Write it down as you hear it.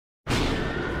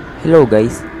Hello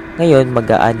guys! Ngayon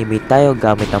mag-a-animate tayo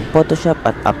gamit ang Photoshop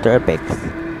at After Effects.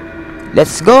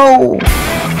 Let's go!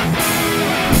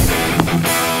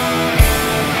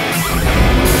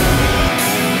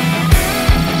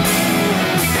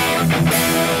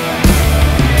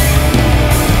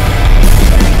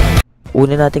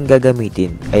 Una natin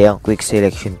gagamitin ay ang Quick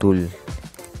Selection tool.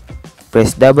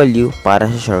 Press W para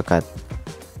sa shortcut.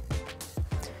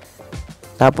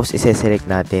 Tapos ise-select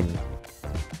natin.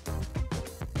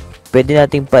 Pwede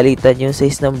nating palitan yung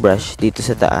size ng brush dito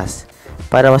sa taas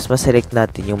para mas ma-select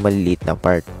natin yung maliliit na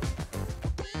part.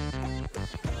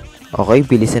 Okay,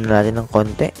 bilisan na natin ng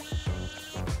konti.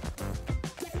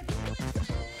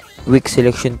 Quick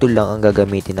Selection tool lang ang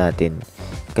gagamitin natin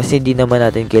kasi hindi naman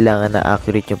natin kailangan na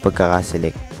accurate yung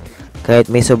pagkakaselect. Kahit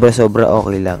may sobra-sobra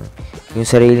okay lang. Yung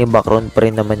sariling background pa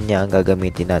rin naman niya ang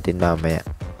gagamitin natin mamaya.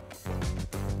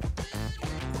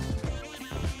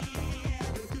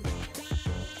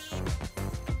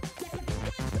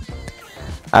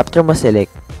 After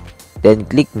ma-select, then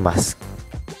click mask.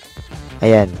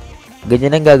 Ayan,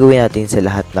 ganyan ang gagawin natin sa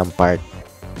lahat ng part.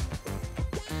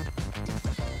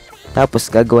 Tapos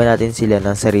gagawin natin sila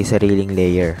ng sari-sariling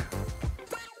layer.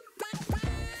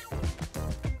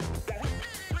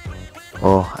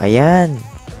 Oh, ayan.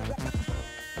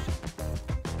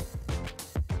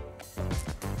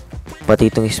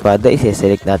 Pati itong espada,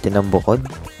 isi-select natin ng bukod.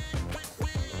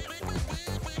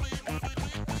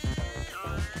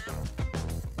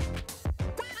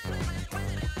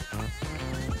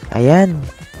 Ayan.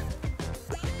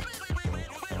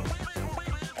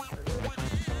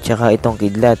 Tsaka itong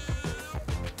kidlat.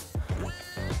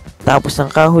 Tapos ang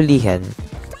kahulihan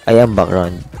ay ang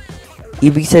background.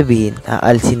 Ibig sabihin,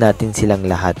 aalsin natin silang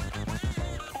lahat.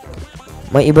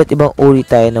 May iba't ibang uri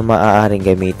tayo na maaaring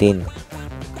gamitin.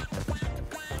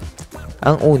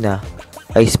 Ang una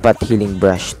ay Spot Healing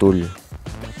Brush tool.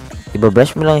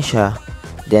 Ibabrush mo lang siya,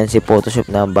 then si Photoshop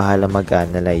na ang bahala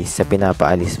mag-analyze sa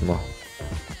pinapaalis mo.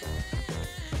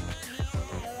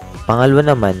 Pangalawa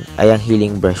naman ay ang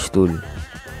Healing Brush tool.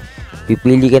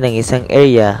 Pipili ka ng isang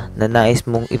area na nais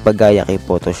mong ipagaya kay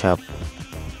Photoshop.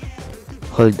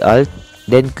 Hold Alt,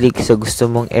 then click sa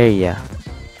gusto mong area,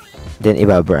 then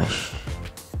ibabrush.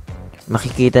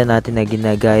 Makikita natin na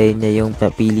ginagaya niya yung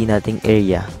napili nating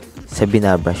area sa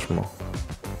binabrush mo.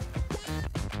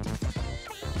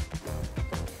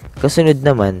 Kasunod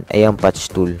naman ay ang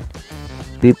Patch tool.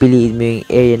 Pipiliin mo yung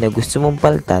area na gusto mong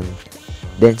palitan,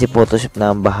 then si Photoshop na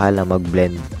ang bahala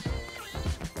mag-blend.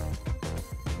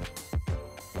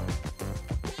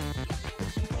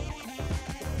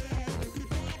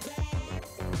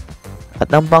 At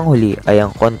ang panghuli ay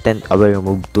ang Content Aware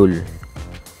Move tool.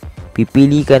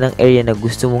 Pipili ka ng area na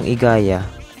gusto mong igaya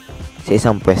sa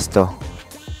isang pwesto.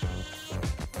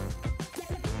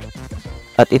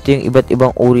 At ito yung iba't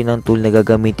ibang uri ng tool na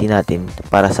gagamitin natin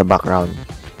para sa background.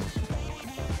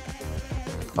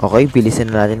 Okay, bilisan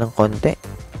na natin ng konti.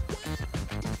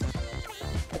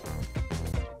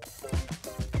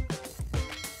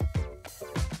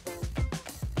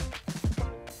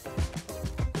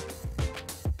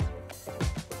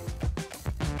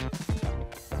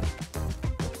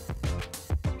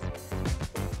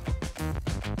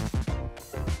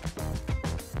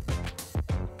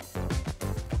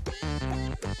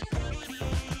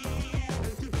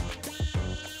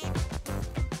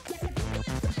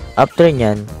 After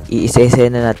nyan, iisa-isa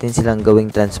na natin silang gawing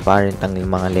transparent ang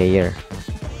mga layer.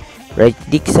 Right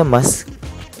click sa mask,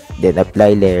 then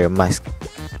apply layer mask.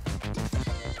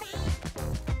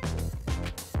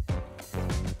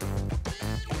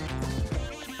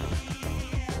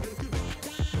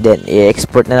 Then,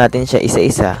 i-export na natin siya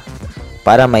isa-isa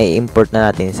para mai-import na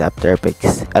natin sa After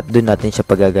Effects at doon natin siya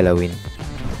pagagalawin.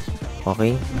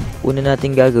 Okay? Una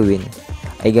natin gagawin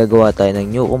ay gagawa tayo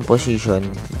ng new composition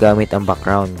gamit ang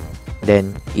background.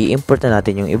 Then, i-import na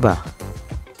natin yung iba.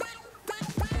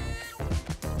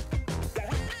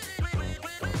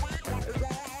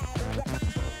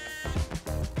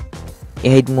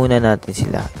 I-hide muna natin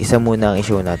sila. Isa muna ang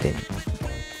i-show natin.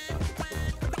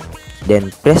 Then,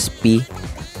 press P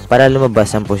para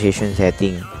lumabas ang position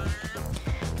setting.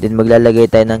 Then,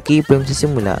 maglalagay tayo ng keyframe sa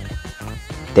simula.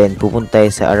 Then, pupunta tayo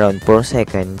sa around 4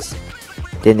 seconds.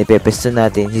 Then, ipepesto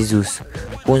natin si Zeus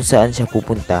kung saan siya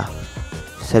pupunta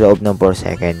sa loob ng 4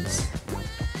 seconds.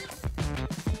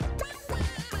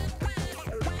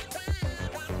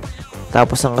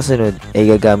 Tapos ang kasunod ay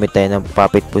gagamit tayo ng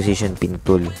Puppet Position Pin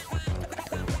tool.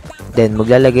 Then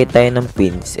maglalagay tayo ng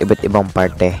pins iba't ibang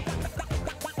parte.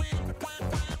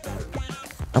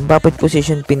 Ang Puppet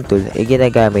Position Pin tool ay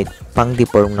ginagamit pang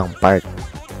deform ng part.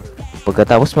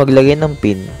 Pagkatapos maglagay ng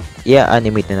pin,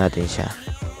 i-animate na natin siya.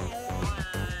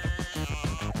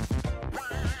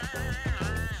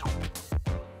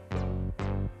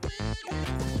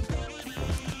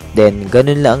 Then,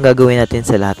 ganun lang ang gagawin natin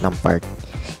sa lahat ng part.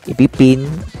 Ipipin,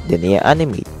 then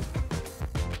i-animate.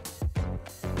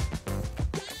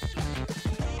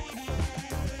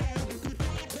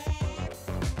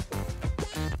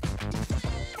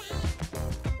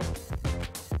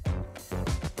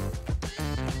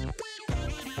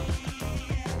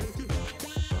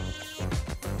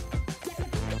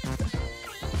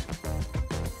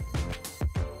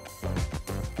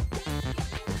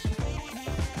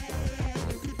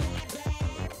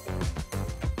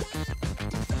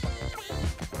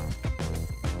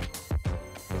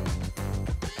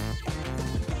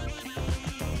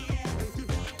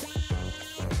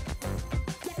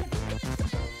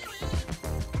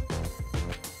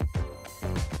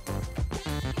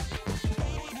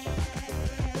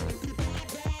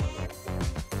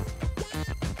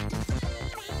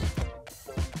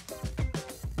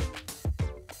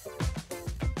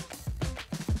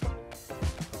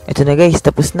 Ito na guys,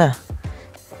 tapos na.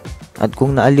 At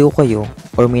kung naaliw kayo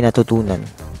or may natutunan,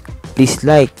 please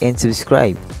like and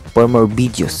subscribe for more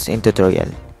videos and tutorial.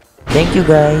 Thank you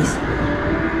guys!